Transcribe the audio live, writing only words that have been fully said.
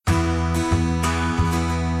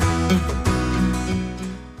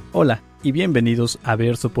Hola y bienvenidos a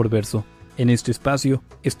Verso por Verso. En este espacio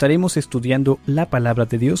estaremos estudiando la palabra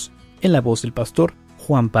de Dios en la voz del pastor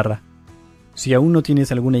Juan Parra. Si aún no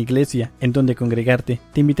tienes alguna iglesia en donde congregarte,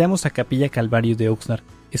 te invitamos a Capilla Calvario de Oxnard.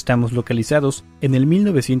 Estamos localizados en el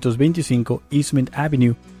 1925 Eastman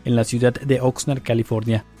Avenue, en la ciudad de Oxnard,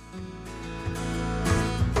 California.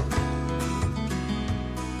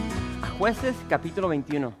 Jueces capítulo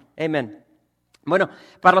 21. Amén. Bueno,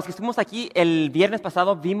 para los que estuvimos aquí el viernes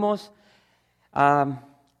pasado vimos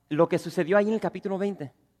lo que sucedió ahí en el capítulo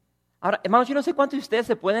 20. Ahora, hermanos, yo no sé cuántos de ustedes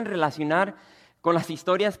se pueden relacionar con las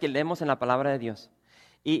historias que leemos en la palabra de Dios.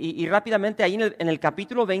 Y rápidamente ahí en el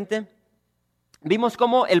capítulo 20 vimos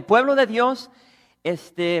cómo el pueblo de Dios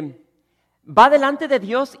va delante de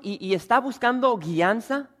Dios y está buscando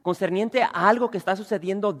guianza concerniente a algo que está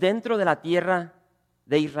sucediendo dentro de la tierra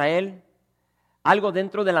de Israel, algo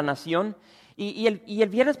dentro de la nación. Y el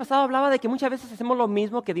viernes pasado hablaba de que muchas veces hacemos lo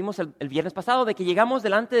mismo que vimos el viernes pasado, de que llegamos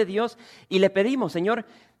delante de Dios y le pedimos, Señor,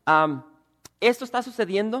 esto está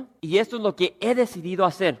sucediendo y esto es lo que he decidido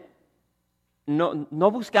hacer.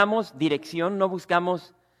 No buscamos dirección, no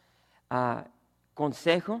buscamos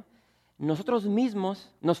consejo. Nosotros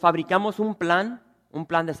mismos nos fabricamos un plan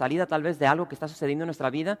de salida tal vez de algo que está sucediendo en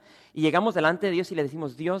nuestra vida y llegamos delante de Dios y le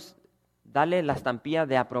decimos, Dios, dale la estampilla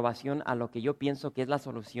de aprobación a lo que yo pienso que es la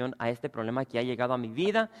solución a este problema que ha llegado a mi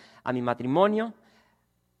vida, a mi matrimonio,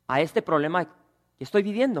 a este problema que estoy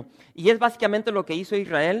viviendo. Y es básicamente lo que hizo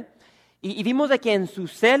Israel. Y vimos de que en su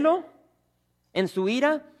celo, en su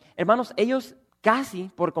ira, hermanos, ellos casi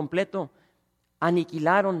por completo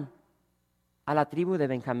aniquilaron a la tribu de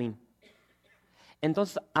Benjamín.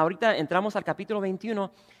 Entonces, ahorita entramos al capítulo 21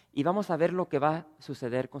 y vamos a ver lo que va a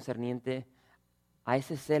suceder concerniente a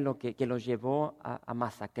ese celo que los llevó a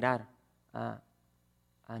masacrar, a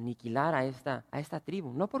aniquilar a esta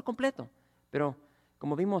tribu. No por completo, pero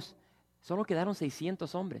como vimos, solo quedaron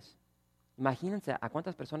 600 hombres. Imagínense a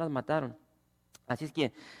cuántas personas mataron. Así es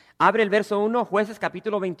que abre el verso 1, Jueces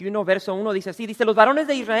capítulo 21, verso 1, dice así, dice, los varones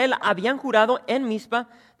de Israel habían jurado en Mizpa,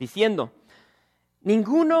 diciendo,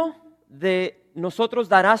 ninguno de nosotros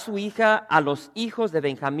dará su hija a los hijos de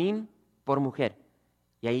Benjamín por mujer.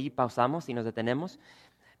 Y ahí pausamos y nos detenemos.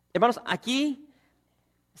 Hermanos, aquí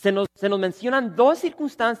se nos mencionan dos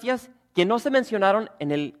circunstancias que no se mencionaron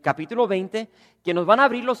en el capítulo 20, que nos van a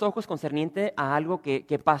abrir los ojos concerniente a algo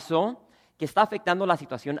que pasó, que está afectando la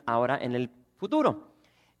situación ahora en el futuro.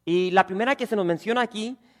 Y la primera que se nos menciona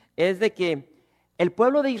aquí es de que el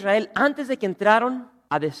pueblo de Israel, antes de que entraron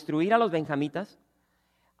a destruir a los benjamitas,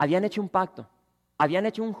 habían hecho un pacto, habían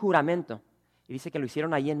hecho un juramento. Y dice que lo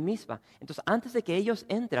hicieron ahí en Mizpa. Entonces, antes de que ellos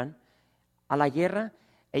entran a la guerra,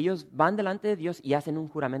 ellos van delante de Dios y hacen un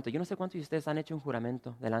juramento. Yo no sé cuántos de ustedes han hecho un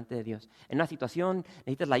juramento delante de Dios. En una situación,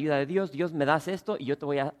 necesitas la ayuda de Dios, Dios me das esto y yo te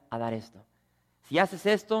voy a dar esto. Si haces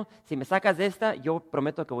esto, si me sacas de esta, yo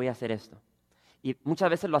prometo que voy a hacer esto. Y muchas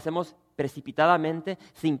veces lo hacemos precipitadamente,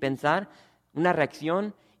 sin pensar, una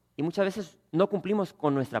reacción, y muchas veces no cumplimos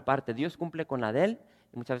con nuestra parte. Dios cumple con la de Él,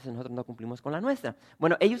 y muchas veces nosotros no cumplimos con la nuestra.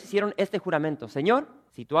 Bueno, ellos hicieron este juramento. Señor,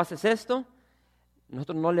 si tú haces esto,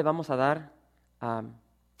 nosotros no le vamos a dar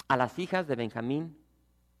a las hijas de Benjamín,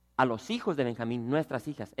 a los hijos de Benjamín, nuestras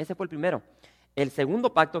hijas. Ese fue el primero. El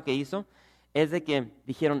segundo pacto que hizo es de que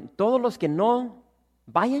dijeron, todos los que no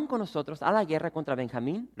vayan con nosotros a la guerra contra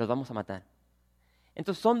Benjamín, los vamos a matar.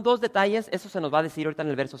 Entonces son dos detalles, eso se nos va a decir ahorita en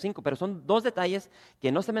el verso 5, pero son dos detalles que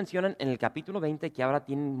no se mencionan en el capítulo 20 que ahora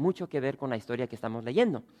tienen mucho que ver con la historia que estamos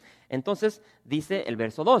leyendo. Entonces dice el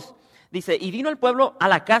verso 2, dice, y vino el pueblo a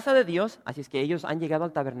la casa de Dios, así es que ellos han llegado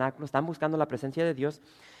al tabernáculo, están buscando la presencia de Dios,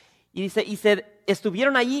 y dice, y se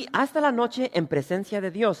estuvieron allí hasta la noche en presencia de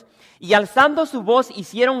Dios, y alzando su voz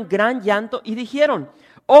hicieron gran llanto y dijeron,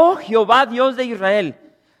 oh Jehová Dios de Israel,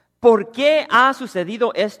 ¿por qué ha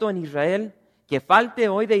sucedido esto en Israel? Que falte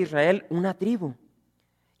hoy de Israel una tribu.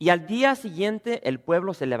 Y al día siguiente el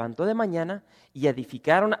pueblo se levantó de mañana y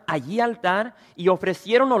edificaron allí altar y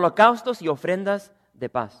ofrecieron holocaustos y ofrendas de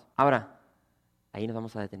paz. Ahora, ahí nos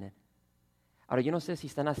vamos a detener. Ahora, yo no sé si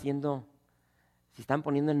están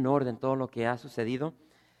poniendo en orden todo lo que ha sucedido.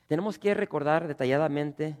 Tenemos que recordar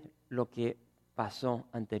detalladamente lo que pasó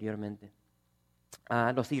anteriormente.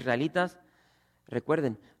 Los israelitas,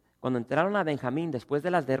 recuerden, cuando entraron a Benjamín después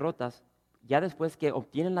de las derrotas, ya después que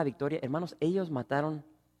obtienen la victoria, hermanos, ellos mataron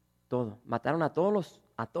todo. Mataron a todos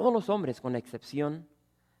los hombres con excepción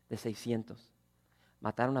de 600.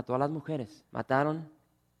 Mataron a todas las mujeres, mataron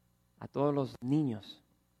a todos los niños,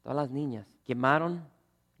 todas las niñas. Quemaron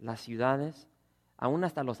las ciudades, aún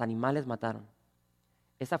hasta los animales mataron.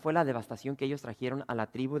 Esa fue la devastación que ellos trajeron a la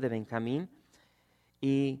tribu de Benjamín.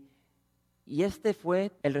 Y Y este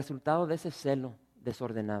fue el resultado de ese celo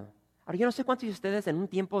desordenado. Ahora, yo no sé cuántos de ustedes en un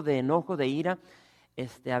tiempo de enojo, de ira,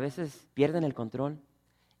 a veces pierden el control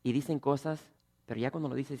y dicen cosas, pero ya cuando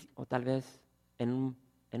lo dices, o tal vez en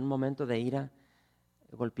un momento de ira,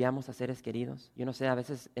 golpeamos a seres queridos. Yo no sé, a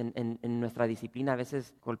veces en nuestra disciplina, a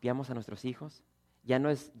veces golpeamos a nuestros hijos. Ya no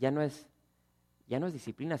es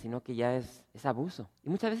disciplina, sino que ya es abuso. Y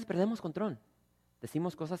muchas veces perdemos control.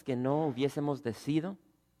 Decimos cosas que no hubiésemos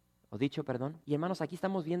dicho. Y hermanos, aquí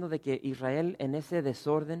estamos viendo de que Israel en ese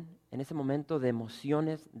desorden, en ese momento de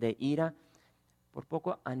emociones, de ira, por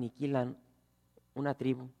poco aniquilan una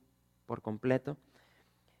tribu por completo.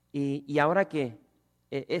 Y ahora que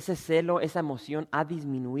ese celo, esa emoción ha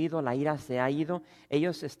disminuido, la ira se ha ido,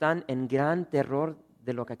 ellos están en gran terror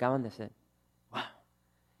de lo que acaban de hacer. ¡Wow!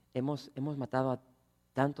 Hemos matado a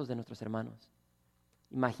tantos de nuestros hermanos.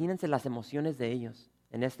 Imagínense las emociones de ellos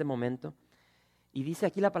en este momento. Y dice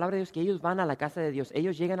aquí la palabra de Dios que ellos van a la casa de Dios.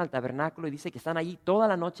 Ellos llegan al tabernáculo y dice que están allí toda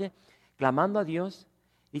la noche clamando a Dios.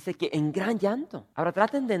 Dice que en gran llanto. Ahora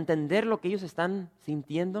traten de entender lo que ellos están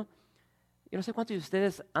sintiendo. Yo no sé cuántos de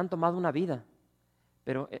ustedes han tomado una vida,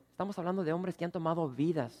 pero estamos hablando de hombres que han tomado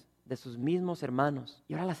vidas de sus mismos hermanos.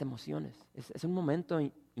 Y ahora las emociones. Es un momento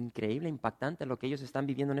increíble, impactante lo que ellos están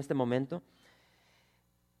viviendo en este momento.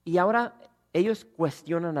 Y ahora ellos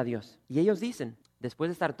cuestionan a Dios. Y ellos dicen, después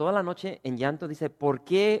de estar toda la noche en llanto, dice, ¿por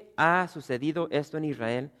qué ha sucedido esto en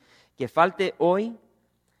Israel? Que falte hoy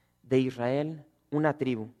de Israel una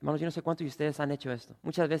tribu. Hermanos, yo no sé cuántos de ustedes han hecho esto.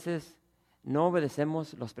 Muchas veces no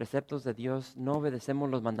obedecemos los preceptos de Dios, no obedecemos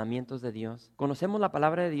los mandamientos de Dios. Conocemos la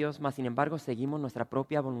palabra de Dios, mas sin embargo seguimos nuestra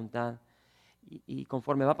propia voluntad. Y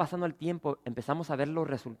conforme va pasando el tiempo, empezamos a ver los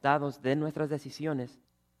resultados de nuestras decisiones.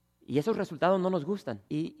 Y esos resultados no nos gustan.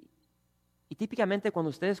 Y típicamente cuando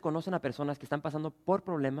ustedes conocen a personas que están pasando por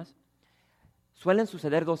problemas, suelen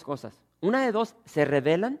suceder dos cosas. Una de dos, se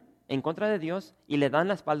rebelan en contra de Dios y le dan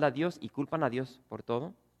la espalda a Dios y culpan a Dios por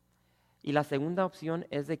todo. Y la segunda opción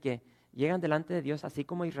es de que llegan delante de Dios, así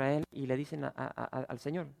como Israel, y le dicen al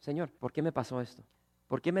Señor, Señor, ¿por qué me pasó esto?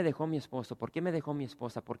 ¿Por qué me dejó mi esposo? ¿Por qué me dejó mi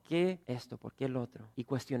esposa? ¿Por qué esto? ¿Por qué el otro? Y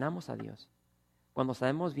cuestionamos a Dios. Cuando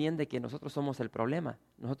sabemos bien de que nosotros somos el problema,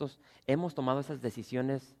 nosotros hemos tomado esas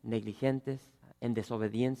decisiones negligentes, en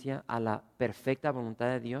desobediencia a la perfecta voluntad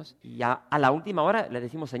de Dios, y a la última hora le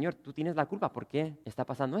decimos, Señor, tú tienes la culpa, ¿por qué está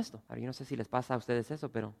pasando esto? Ahora, yo no sé si les pasa a ustedes eso,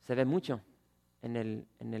 pero se ve mucho en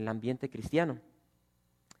el ambiente cristiano.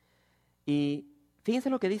 Y fíjense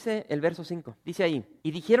lo que dice el verso 5, dice ahí,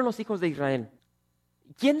 y dijeron los hijos de Israel,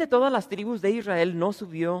 ¿quién de todas las tribus de Israel no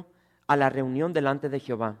subió a la reunión delante de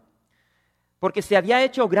Jehová? Porque se había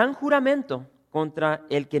hecho gran juramento contra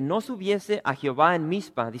el que no subiese a Jehová en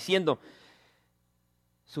Mizpa, diciendo,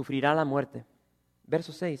 sufrirá la muerte.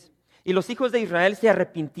 Verso 6. Y los hijos de Israel se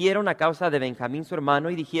arrepintieron a causa de Benjamín su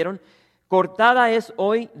hermano y dijeron, cortada es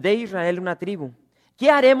hoy de Israel una tribu.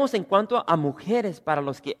 ¿Qué haremos en cuanto a mujeres para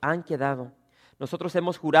los que han quedado? Nosotros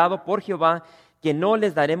hemos jurado por Jehová que no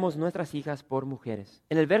les daremos nuestras hijas por mujeres.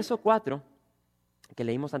 En el verso 4, que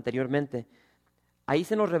leímos anteriormente, ahí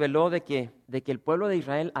se nos reveló de que el pueblo de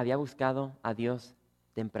Israel había buscado a Dios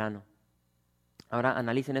temprano. Ahora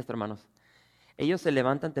analicen esto, hermanos. Ellos se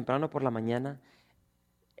levantan temprano por la mañana,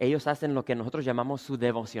 ellos hacen lo que nosotros llamamos su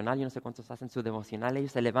devocional, yo no sé cuántos hacen su devocional,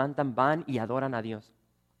 ellos se levantan, van y adoran a Dios.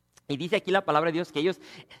 Y dice aquí la palabra de Dios que ellos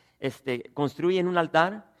construyen un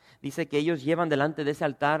altar, dice que ellos llevan delante de ese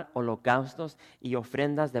altar holocaustos y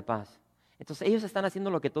ofrendas de paz. Entonces ellos están haciendo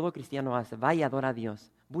lo que todo cristiano hace, va y adora a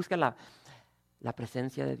Dios, busca la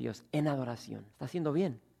presencia de Dios en adoración. Está haciendo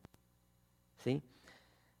bien, ¿sí?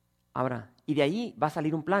 Ahora, y de ahí va a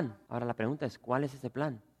salir un plan. Ahora la pregunta es, ¿cuál es ese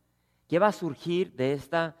plan? ¿Qué va a surgir de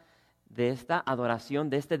esta adoración,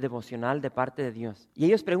 de este devocional de parte de Dios? Y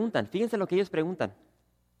ellos preguntan, fíjense lo que ellos preguntan.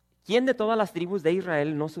 ¿Quién de todas las tribus de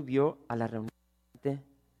Israel no subió a la reunión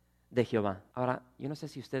de Jehová? Ahora, yo no sé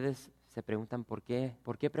si ustedes se preguntan por qué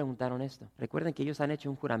preguntaron esto. Recuerden que ellos han hecho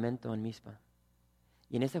un juramento en Mizpa.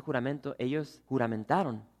 Y en ese juramento ellos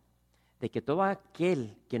juramentaron de que todo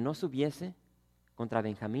aquel que no subiese contra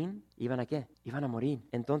Benjamín, ¿iban a qué? Iban a morir.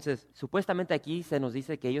 Entonces, supuestamente aquí se nos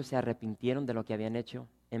dice que ellos se arrepintieron de lo que habían hecho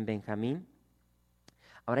en Benjamín.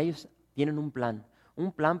 Ahora ellos tienen un plan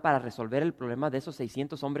para resolver el problema de esos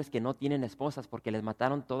 600 hombres que no tienen esposas porque les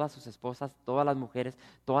mataron todas sus esposas, todas las mujeres,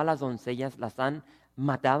 todas las doncellas, las han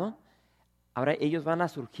matado. Ahora ellos van a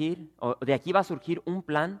surgir, o de aquí va a surgir un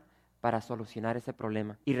plan para solucionar ese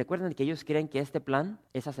problema. Y recuerden que ellos creen que este plan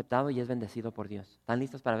es aceptado y es bendecido por Dios. ¿Están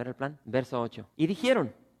listos para ver el plan? Verso 8. Y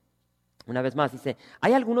dijeron, una vez más, dice,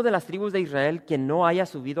 ¿hay alguno de las tribus de Israel que no haya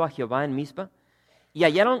subido a Jehová en Mizpa? y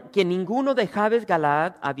hallaron que ninguno de Jabes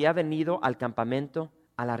Galaad había venido al campamento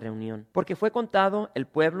a la reunión, porque fue contado el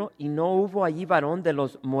pueblo y no hubo allí varón de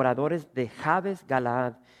los moradores de Jabes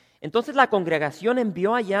Galaad. Entonces la congregación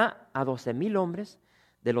envió allá a 12,000 hombres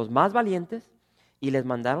de los más valientes y les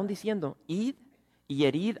mandaron diciendo: id y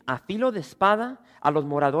herid a filo de espada a los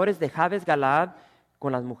moradores de Jabes Galaad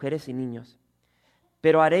con las mujeres y niños.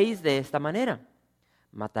 Pero haréis de esta manera: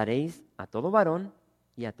 mataréis a todo varón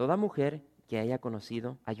y a toda mujer que haya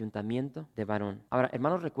conocido ayuntamiento de varón. Ahora,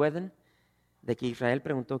 hermanos, recuerden de que Israel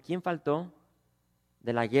preguntó: ¿quién faltó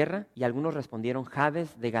de la guerra? Y algunos respondieron: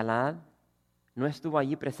 Jabes de Galaad no estuvo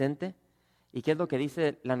allí presente. ¿Y qué es lo que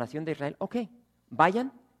dice la nación de Israel? Ok,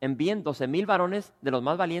 vayan, envíen 12,000 varones de los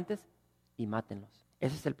más valientes y mátenlos.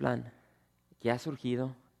 Ese es el plan que ha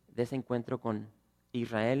surgido de ese encuentro con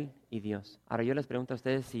Israel y Dios. Ahora yo les pregunto a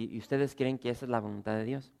ustedes si ustedes creen que esa es la voluntad de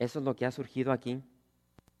Dios. Eso es lo que ha surgido aquí.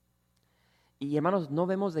 Y hermanos, no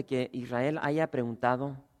vemos de que Israel haya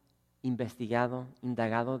preguntado, investigado,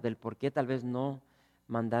 indagado del por qué tal vez no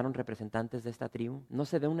mandaron representantes de esta tribu. No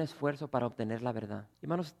se ve un esfuerzo para obtener la verdad.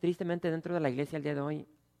 Hermanos, tristemente dentro de la iglesia el día de hoy,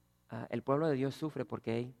 el pueblo de Dios sufre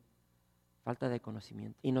porque hay falta de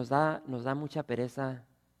conocimiento. Y nos da mucha pereza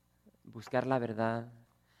buscar la verdad.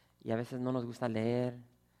 Y a veces no nos gusta leer,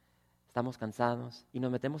 estamos cansados y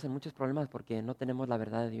nos metemos en muchos problemas porque no tenemos la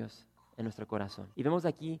verdad de Dios en nuestro corazón. Y vemos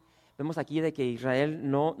aquí de que Israel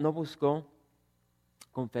no buscó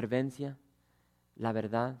con fervencia la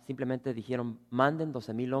verdad. Simplemente dijeron: manden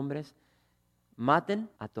 12,000 hombres, maten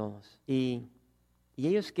a todos. Y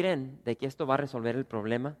ellos creen de que esto va a resolver el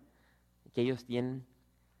problema que ellos tienen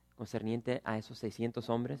concerniente a esos 600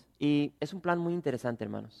 hombres. Y es un plan muy interesante,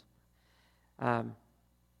 hermanos.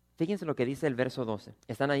 Fíjense lo que dice el verso 12.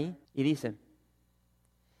 ¿Están ahí? Y dice: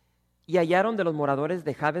 y hallaron de los moradores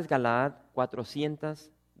de Jabes Galaad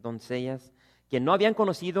 400 doncellas que no habían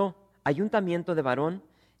conocido ayuntamiento de varón,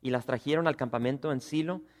 y las trajeron al campamento en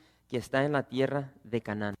Silo, que está en la tierra de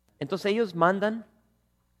Canaán. Entonces ellos mandan,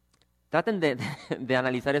 traten de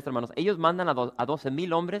analizar esto, hermanos. Ellos mandan a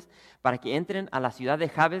 12,000 hombres para que entren a la ciudad de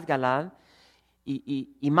Jabes Galaad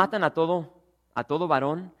y matan a todo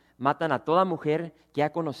varón, matan a toda mujer que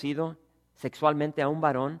ha conocido sexualmente a un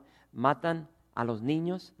varón, matan a los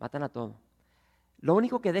niños, matan a todo. Lo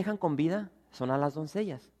único que dejan con vida son a las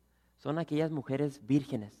doncellas, son aquellas mujeres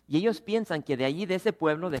vírgenes. Y ellos piensan que de allí, de ese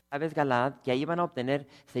pueblo de Jabes Galaad, que ahí van a obtener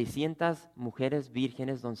 600 mujeres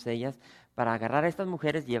vírgenes, doncellas, para agarrar a estas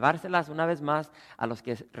mujeres, llevárselas una vez más a los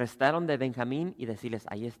que restaron de Benjamín y decirles: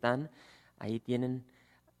 ahí están, ahí tienen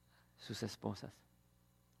sus esposas.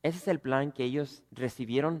 Ese es el plan que ellos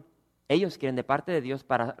recibieron, ellos quieren de parte de Dios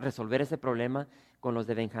para resolver ese problema con los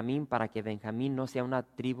de Benjamín, para que Benjamín no sea una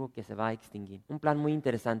tribu que se va a extinguir. Un plan muy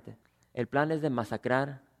interesante. El plan es de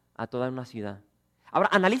masacrar a toda una ciudad. Ahora,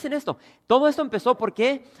 analicen esto. Todo esto empezó, ¿por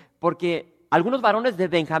qué? Porque algunos varones de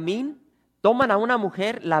Benjamín toman a una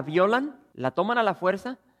mujer, la violan, la toman a la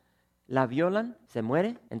fuerza, la violan, se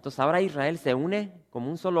muere. Entonces ahora Israel se une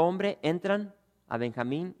como un solo hombre, entran a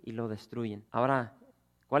Benjamín y lo destruyen. Ahora,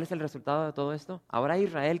 ¿cuál es el resultado de todo esto? Ahora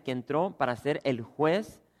Israel, que entró para ser el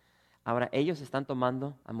juez, ahora ellos están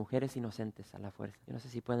tomando a mujeres inocentes a la fuerza. Yo no sé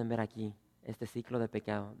si pueden ver aquí este ciclo de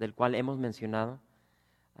pecado del cual hemos mencionado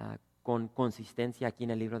con consistencia aquí en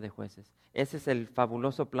el libro de Jueces. Ese es el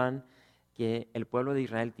fabuloso plan que el pueblo de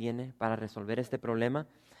Israel tiene para resolver este problema.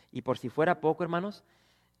 Y por si fuera poco, hermanos,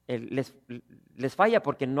 les falla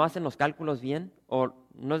porque no hacen los cálculos bien, o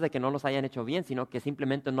no es de que no los hayan hecho bien, sino que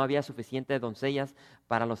simplemente no había suficiente doncellas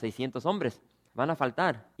para los 600 hombres. Van a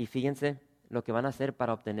faltar. Y fíjense lo que van a hacer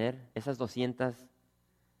para obtener esas 200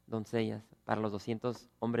 doncellas para los 200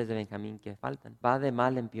 hombres de Benjamín que faltan. Va de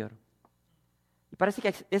mal en peor. Y parece que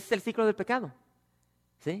ese es el ciclo del pecado,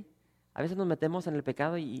 ¿sí? A veces nos metemos en el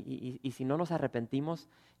pecado y si no nos arrepentimos,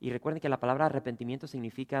 y recuerden que la palabra arrepentimiento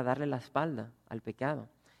significa darle la espalda al pecado,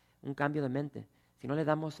 un cambio de mente. Si no le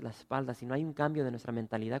damos la espalda, si no hay un cambio de nuestra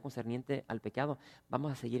mentalidad concerniente al pecado,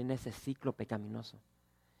 vamos a seguir en ese ciclo pecaminoso.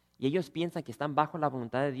 Y ellos piensan que están bajo la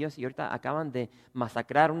voluntad de Dios y ahorita acaban de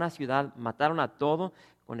masacrar una ciudad, mataron a todo,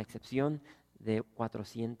 con excepción de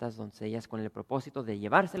 400 doncellas, con el propósito de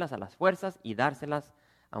llevárselas a las fuerzas y dárselas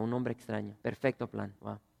a un hombre extraño. Perfecto plan.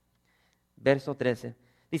 Wow. Verso 13.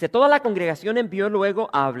 Dice: toda la congregación envió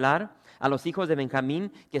luego a hablar a los hijos de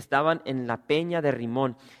Benjamín que estaban en la peña de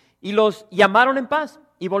Rimón, y los llamaron en paz.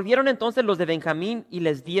 Y volvieron entonces los de Benjamín y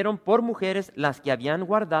les dieron por mujeres las que habían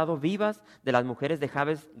guardado vivas de las mujeres de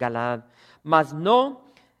Jabes Galaad. Mas no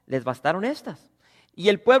les bastaron estas. Y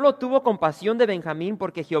el pueblo tuvo compasión de Benjamín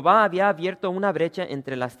porque Jehová había abierto una brecha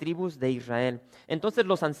entre las tribus de Israel. Entonces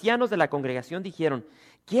los ancianos de la congregación dijeron: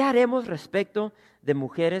 ¿qué haremos respecto de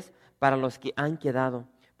mujeres para los que han quedado?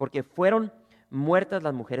 Porque fueron muertas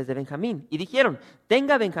las mujeres de Benjamín. Y dijeron,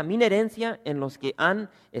 tenga Benjamín herencia en los que han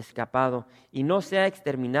escapado, y no sea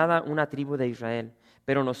exterminada una tribu de Israel.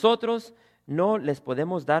 Pero nosotros no les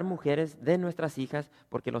podemos dar mujeres de nuestras hijas,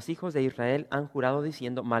 porque los hijos de Israel han jurado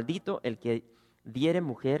diciendo, maldito el que diere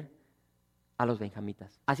mujer a los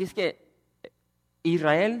benjamitas. Así es que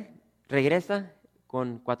Israel regresa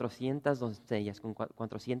con 400 doncellas, con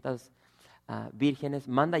 400 vírgenes,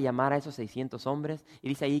 manda llamar a esos 600 hombres y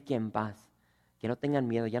dice ahí que en paz, que no tengan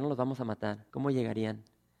miedo, ya no los vamos a matar. ¿Cómo llegarían?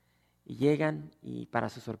 Y llegan y para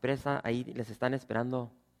su sorpresa ahí les están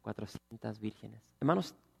esperando 400 vírgenes.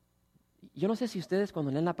 Hermanos, yo no sé si ustedes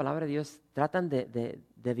cuando leen la palabra de Dios tratan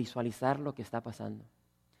de visualizar lo que está pasando.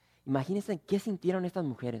 Imagínense qué sintieron estas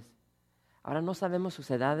mujeres. Ahora no sabemos sus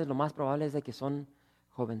edades, lo más probable es de que son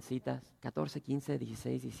jovencitas, 14, 15,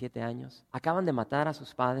 16, 17 años. Acaban de matar a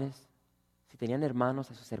sus padres, si tenían hermanos,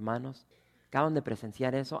 a sus hermanos. Acaban de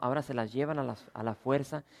presenciar eso, ahora se las llevan a la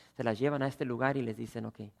fuerza, se las llevan a este lugar y les dicen,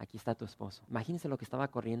 ok, aquí está tu esposo. Imagínense lo que estaba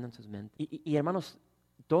corriendo en sus mentes. Y hermanos,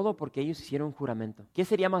 todo porque ellos hicieron un juramento. ¿Qué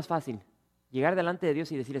sería más fácil? Llegar delante de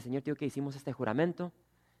Dios y decirle, Señor, tío, que hicimos este juramento,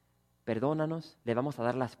 perdónanos, le vamos a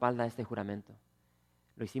dar la espalda a este juramento.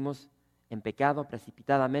 Lo hicimos en pecado,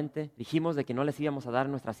 precipitadamente. Dijimos de que no les íbamos a dar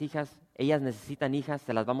nuestras hijas, ellas necesitan hijas,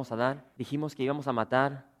 se las vamos a dar. Dijimos que íbamos a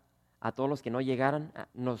matar a todos los que no llegaran,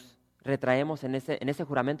 nos retraemos en ese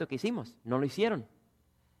juramento que hicimos. No lo hicieron.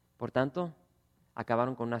 Por tanto,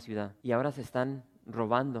 acabaron con una ciudad. Y ahora se están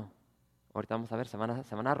robando. Ahorita vamos a ver, se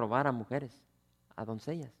van a robar a mujeres, a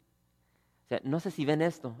doncellas. O sea, no sé si ven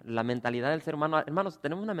esto, la mentalidad del ser humano. Hermanos,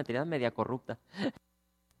 tenemos una mentalidad media corrupta.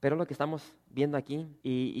 Pero lo que estamos viendo aquí,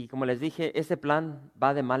 y como les dije, ese plan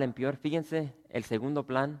va de mal en peor. Fíjense el segundo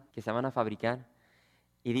plan que se van a fabricar.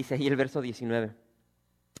 Y dice ahí el verso 19.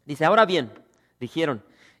 Dice, ahora bien, dijeron,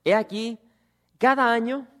 he aquí, cada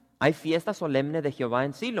año hay fiesta solemne de Jehová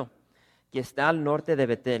en Silo, que está al norte de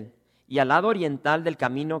Betel, y al lado oriental del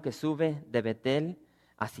camino que sube de Betel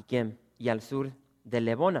a Siquem, y al sur de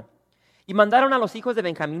Lebona. Y mandaron a los hijos de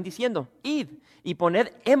Benjamín diciendo, id y poned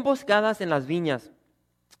emboscadas en las viñas,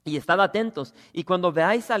 y estad atentos, y cuando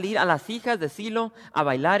veáis salir a las hijas de Silo a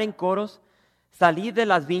bailar en coros, salid de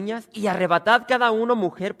las viñas y arrebatad cada uno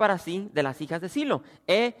mujer para sí de las hijas de Silo,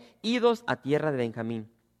 idos a tierra de Benjamín.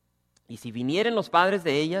 Y si vinieren los padres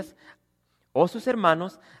de ellas o sus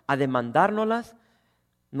hermanos a demandárnoslas,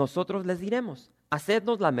 nosotros les diremos,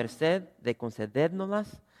 hacednos la merced de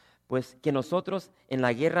concedérnoslas, pues que nosotros en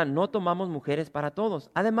la guerra no tomamos mujeres para todos.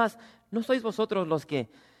 Además, ¿no sois vosotros los que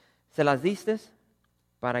se las distes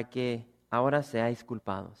para que ahora seáis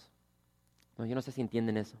culpados? No, yo no sé si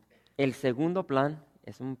entienden eso. El segundo plan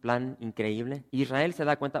es un plan increíble. Israel se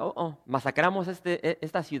da cuenta, masacramos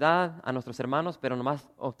esta ciudad a nuestros hermanos, pero nomás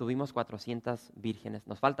obtuvimos 400 vírgenes.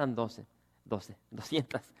 Nos faltan 200.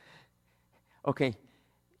 Ok,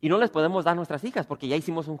 y no les podemos dar nuestras hijas porque ya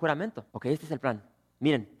hicimos un juramento. Ok, este es el plan.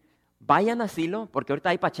 Miren, vayan a Silo porque ahorita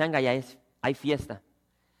hay pachanga, hay fiesta.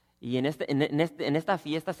 Y en esta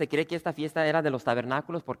fiesta se cree que esta fiesta era de los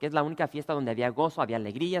tabernáculos porque es la única fiesta donde había gozo, había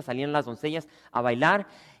alegría, salían las doncellas a bailar.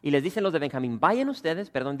 Y les dicen los de Benjamín,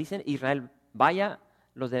 dicen Israel, vaya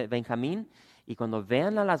los de Benjamín. Y cuando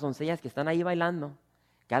vean a las doncellas que están ahí bailando,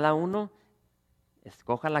 cada uno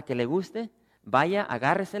escoja la que le guste, vaya,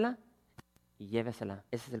 agárresela y llévesela.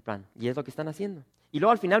 Ese es el plan. Y es lo que están haciendo. Y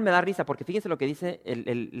luego al final me da risa porque fíjense lo que dice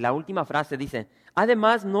la última frase, dice,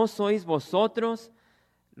 además no sois vosotros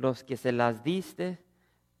los que se las diste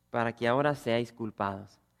para que ahora seáis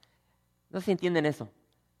culpados. No sé si entienden eso.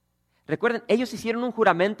 Recuerden, ellos hicieron un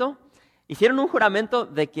juramento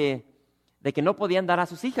de que no podían dar a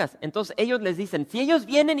sus hijas. Entonces ellos les dicen, si ellos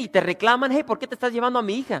vienen y te reclaman, hey, ¿por qué te estás llevando a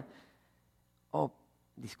mi hija? Oh,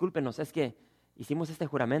 discúlpenos, es que hicimos este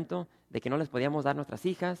juramento de que no les podíamos dar nuestras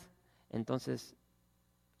hijas, entonces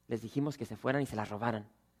les dijimos que se fueran y se las robaran.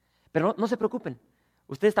 Pero no se preocupen.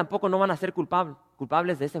 Ustedes tampoco no van a ser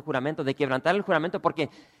culpables de ese juramento, de quebrantar el juramento, porque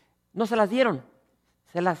no se las dieron,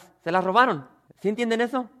 se las robaron. ¿Sí entienden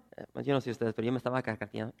eso? Yo no sé ustedes, pero yo me estaba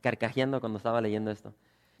carcajeando cuando estaba leyendo esto.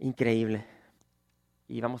 Increíble.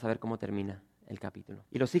 Y vamos a ver cómo termina el capítulo.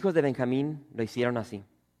 Y los hijos de Benjamín lo hicieron así.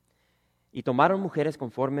 Y tomaron mujeres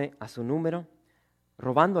conforme a su número,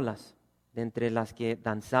 robándolas de entre las que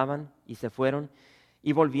danzaban, y se fueron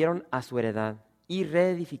y volvieron a su heredad, y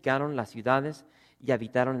reedificaron las ciudades y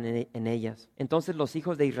habitaron en ellas. Entonces los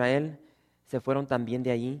hijos de Israel se fueron también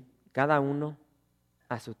de allí, cada uno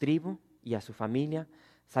a su tribu y a su familia,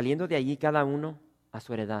 saliendo de allí cada uno a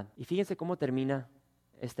su heredad. Y fíjense cómo termina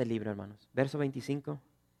este libro, hermanos. Verso 25.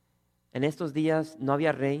 En estos días no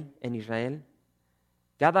había rey en Israel.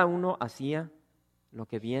 Cada uno hacía lo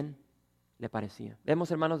que bien le parecía.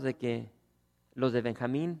 Vemos, hermanos, de que los de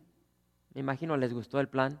Benjamín, me imagino, les gustó el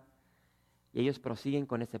plan y ellos prosiguen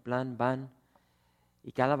con ese plan, van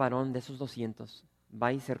y cada varón de esos 200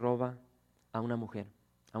 va y se roba a una mujer,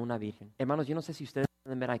 a una virgen. Hermanos, yo no sé si ustedes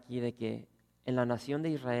pueden ver aquí de que en la nación de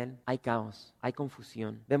Israel hay caos, hay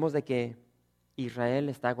confusión. Vemos de que Israel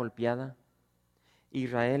está golpeada,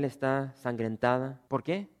 Israel está sangrentada. ¿Por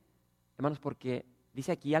qué? Hermanos, porque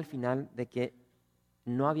dice aquí al final de que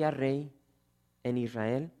no había rey en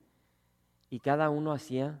Israel y cada uno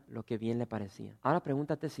hacía lo que bien le parecía. Ahora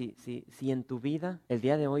pregúntate si en tu vida, el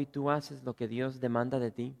día de hoy, tú haces lo que Dios demanda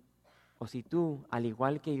de ti, o si tú, al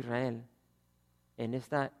igual que Israel, en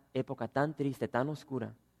esta época tan triste, tan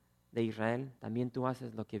oscura de Israel, también tú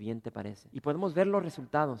haces lo que bien te parece. Y podemos ver los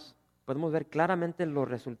resultados, podemos ver claramente los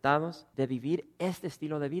resultados de vivir este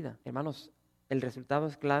estilo de vida. Hermanos, el resultado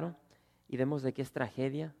es claro y vemos de que es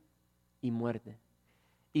tragedia y muerte.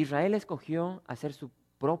 Israel escogió hacer su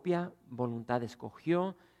propia voluntad,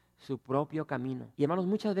 escogió su propio camino. Y hermanos,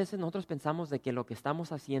 muchas veces nosotros pensamos de que lo que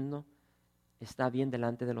estamos haciendo está bien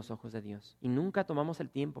delante de los ojos de Dios. Y nunca tomamos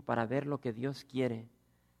el tiempo para ver lo que Dios quiere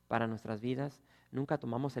para nuestras vidas. Nunca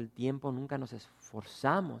tomamos el tiempo, nunca nos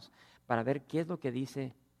esforzamos para ver qué es lo que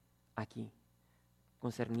dice aquí,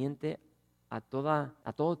 concerniente a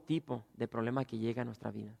todo tipo de problema que llega a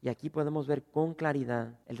nuestra vida. Y aquí podemos ver con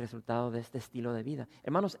claridad el resultado de este estilo de vida.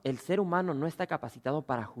 Hermanos, el ser humano no está capacitado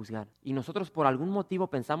para juzgar. Y nosotros por algún motivo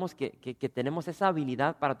pensamos que tenemos esa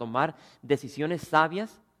habilidad para tomar decisiones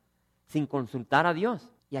sabias sin consultar a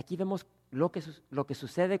Dios. Y aquí vemos lo que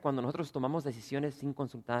sucede cuando nosotros tomamos decisiones sin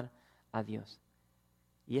consultar a Dios.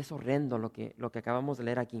 Y es horrendo lo que acabamos de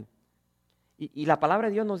leer aquí. Y la palabra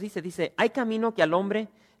de Dios nos dice, hay camino que al hombre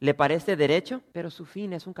le parece derecho, pero su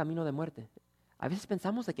fin es un camino de muerte. A veces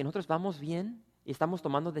pensamos de que nosotros vamos bien y estamos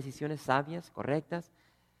tomando decisiones sabias, correctas,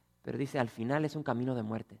 pero dice, al final es un camino de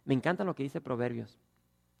muerte. Me encanta lo que dice Proverbios.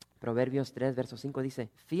 Proverbios 3, verso 5 dice,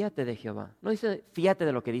 fíate de Jehová. No dice, fíate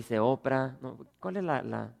de lo que dice Oprah. No, ¿cuál es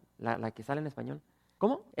la que sale en español?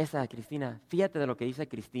 ¿Cómo? Esa, Cristina. Fíate de lo que dice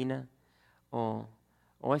Cristina. O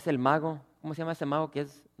es el mago. ¿Cómo se llama ese mago que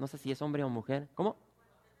es, no sé si es hombre o mujer? ¿Cómo?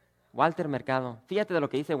 Walter Mercado. Fíjate de lo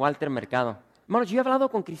que dice Walter Mercado. Hermanos, yo he hablado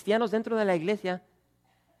con cristianos dentro de la iglesia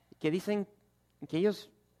que dicen que ellos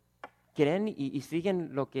creen y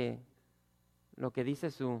siguen lo que dice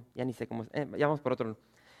ya ni sé cómo, ya vamos por otro.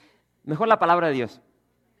 Mejor la palabra de Dios.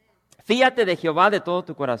 Fíate de Jehová de todo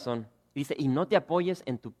tu corazón. Dice, y no te apoyes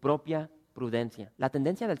en tu propia prudencia. La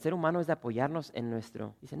tendencia del ser humano es de apoyarnos en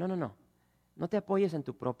nuestro. Dice, no. No te apoyes en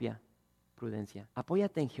tu propia prudencia.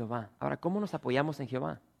 Apóyate en Jehová. Ahora, ¿cómo nos apoyamos en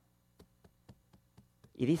Jehová?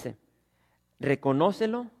 Y dice,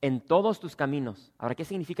 reconócelo en todos tus caminos. Ahora, ¿qué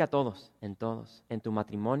significa todos? En todos. En tu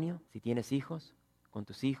matrimonio, si tienes hijos, con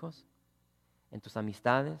tus hijos, en tus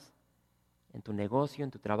amistades, en tu negocio,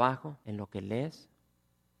 en tu trabajo, en lo que lees,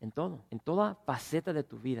 en todo. En toda faceta de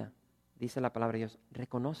tu vida, dice la palabra de Dios,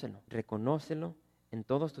 reconócelo en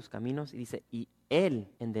todos tus caminos. Y dice, y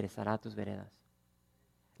Él enderezará tus veredas.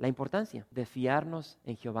 La importancia de fiarnos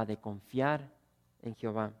en Jehová, de confiar en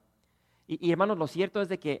Jehová. Y hermanos, lo cierto es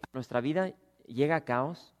de que a nuestra vida llega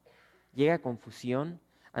caos, llega confusión,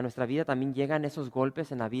 a nuestra vida también llegan esos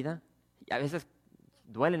golpes en la vida, y a veces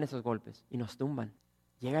duelen esos golpes y nos tumban.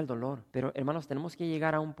 Llega el dolor, pero hermanos, tenemos que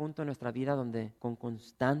llegar a un punto en nuestra vida donde con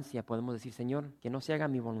constancia podemos decir, Señor, que no se haga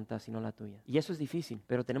mi voluntad sino la tuya. Y eso es difícil,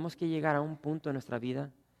 pero tenemos que llegar a un punto en nuestra vida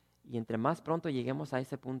y entre más pronto lleguemos a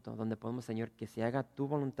ese punto donde podemos, Señor, que se haga tu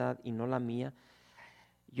voluntad y no la mía.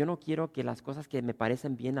 Yo no quiero que las cosas que me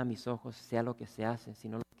parecen bien a mis ojos sea lo que se hace,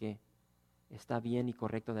 sino lo que está bien y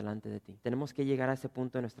correcto delante de ti. Tenemos que llegar a ese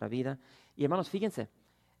punto en nuestra vida. Y hermanos, fíjense,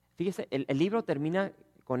 el libro termina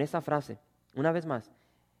con esa frase, una vez más.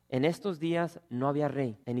 En estos días no había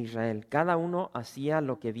rey en Israel. Cada uno hacía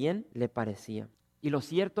lo que bien le parecía. Y lo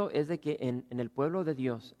cierto es de que en el pueblo de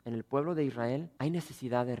Dios, en el pueblo de Israel, hay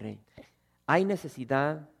necesidad de rey. Hay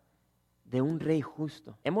necesidad de un rey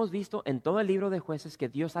justo. Hemos visto en todo el libro de Jueces que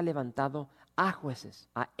Dios ha levantado a jueces,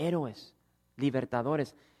 a héroes,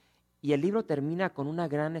 libertadores. Y el libro termina con una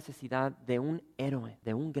gran necesidad de un héroe,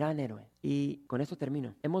 de un gran héroe. Y con esto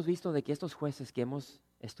termino. Hemos visto de que estos jueces que hemos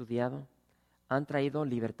estudiado han traído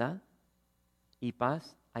libertad y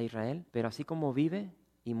paz a Israel, pero así como vive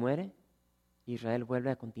y muere, Israel vuelve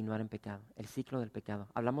a continuar en pecado, el ciclo del pecado.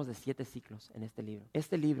 Hablamos de 7 ciclos en este libro.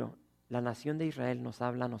 Este libro, la nación de Israel, nos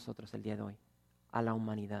habla a nosotros el día de hoy, a la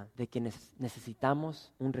humanidad, de que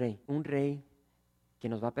necesitamos un rey que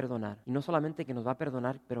nos va a perdonar. Y no solamente que nos va a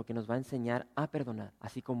perdonar, pero que nos va a enseñar a perdonar,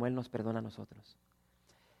 así como Él nos perdona a nosotros.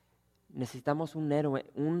 Necesitamos un héroe,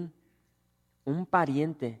 un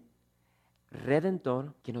pariente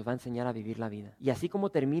redentor que nos va a enseñar a vivir la vida. Y así como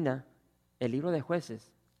termina el libro de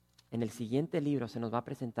Jueces, en el siguiente libro se nos va a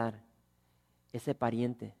presentar ese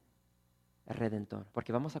pariente redentor,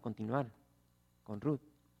 porque vamos a continuar con Ruth.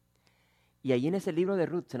 Y ahí en ese libro de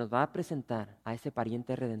Ruth se nos va a presentar a ese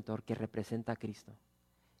pariente redentor que representa a Cristo.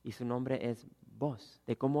 Y su nombre es Boaz,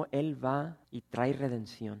 de cómo Él va y trae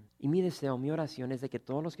redención. Y mi deseo, mi oración es de que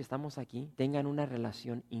todos los que estamos aquí tengan una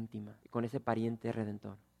relación íntima con ese pariente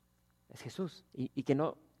redentor. Es Jesús. Y que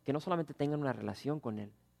no solamente tengan una relación con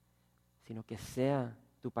Él, sino que sea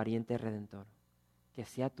tu pariente redentor, que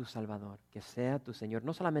sea tu Salvador, que sea tu Señor,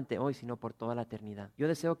 no solamente hoy, sino por toda la eternidad. Yo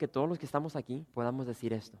deseo que todos los que estamos aquí podamos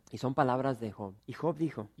decir esto. Y son palabras de Job. Y Job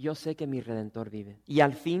dijo, yo sé que mi Redentor vive, y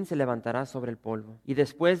al fin se levantará sobre el polvo. Y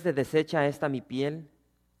después de deshecha esta mi piel,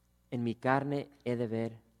 en mi carne he de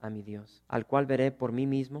ver a mi Dios, al cual veré por mí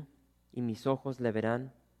mismo, y mis ojos le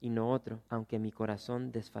verán, y no otro, aunque mi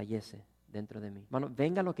corazón desfallece dentro de mí. Bueno,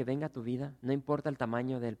 venga lo que venga a tu vida, no importa el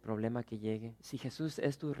tamaño del problema que llegue, si Jesús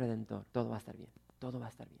es tu Redentor, todo va a estar bien. Todo va a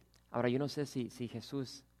estar bien. Ahora, yo no sé si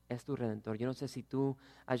Jesús es tu Redentor. Yo no sé si tú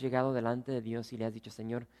has llegado delante de Dios y le has dicho,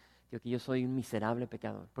 Señor, digo que yo soy un miserable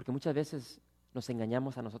pecador. Porque muchas veces nos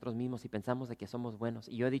engañamos a nosotros mismos y pensamos de que somos buenos.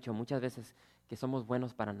 Y yo he dicho muchas veces que somos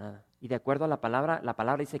buenos para nada. Y de acuerdo a la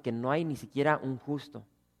palabra dice que no hay ni siquiera un justo.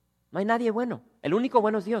 No hay nadie bueno. El único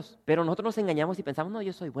bueno es Dios. Pero nosotros nos engañamos y pensamos, no,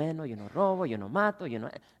 yo soy bueno, yo no robo, yo no mato, yo no...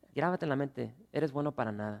 Grábate en la mente, eres bueno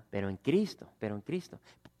para nada. Pero en Cristo.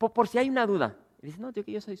 Por si hay una duda. Y dice, no,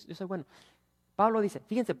 yo soy bueno. Pablo dice,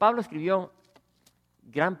 fíjense, Pablo escribió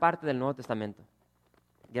gran parte del Nuevo Testamento.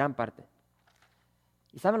 Gran parte.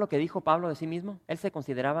 ¿Y saben lo que dijo Pablo de sí mismo? Él se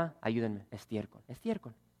consideraba, ayúdenme, estiércol.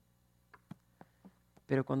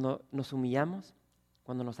 Pero cuando nos humillamos,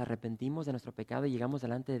 cuando nos arrepentimos de nuestro pecado y llegamos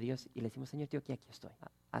delante de Dios y le decimos, Señor, tío, aquí estoy.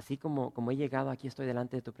 Así como he llegado, aquí estoy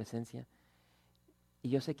delante de tu presencia. Y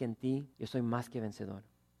yo sé que en ti yo soy más que vencedor.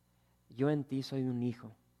 Yo en ti soy un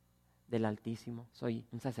hijo del Altísimo, soy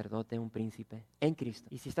un sacerdote, un príncipe en Cristo.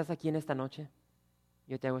 Y si estás aquí en esta noche,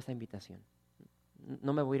 yo te hago esta invitación.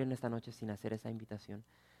 No me voy a ir en esta noche sin hacer esa invitación.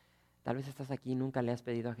 Tal vez estás aquí y nunca le has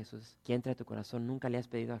pedido a Jesús que entre a tu corazón, nunca le has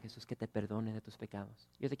pedido a Jesús que te perdone de tus pecados.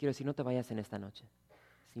 Yo te quiero decir, no te vayas en esta noche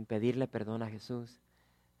sin pedirle perdón a Jesús,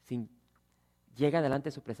 llega delante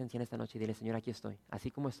de su presencia en esta noche y dile, Señor, aquí estoy,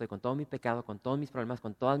 así como estoy, con todo mi pecado, con todos mis problemas,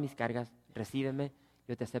 con todas mis cargas, recíbeme,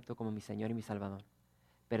 yo te acepto como mi Señor y mi Salvador.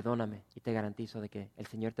 Perdóname y te garantizo de que el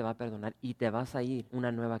Señor te va a perdonar y te vas a ir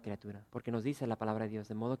una nueva criatura. Porque nos dice la palabra de Dios,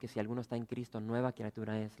 de modo que si alguno está en Cristo, nueva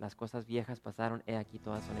criatura es. Las cosas viejas pasaron, he aquí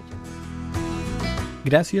todas son hechas nuevas.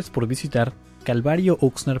 Gracias por visitar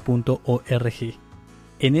calvariooxnard.org.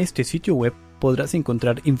 En este sitio web podrás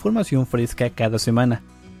encontrar información fresca cada semana,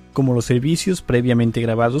 como los servicios previamente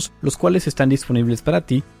grabados, los cuales están disponibles para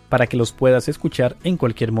ti, para que los puedas escuchar en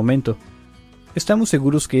cualquier momento. Estamos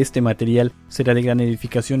seguros que este material será de gran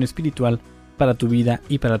edificación espiritual para tu vida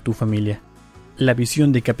y para tu familia. La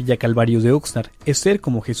visión de Capilla Calvario de Oxnard es ser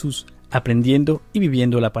como Jesús, aprendiendo y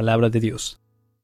viviendo la palabra de Dios.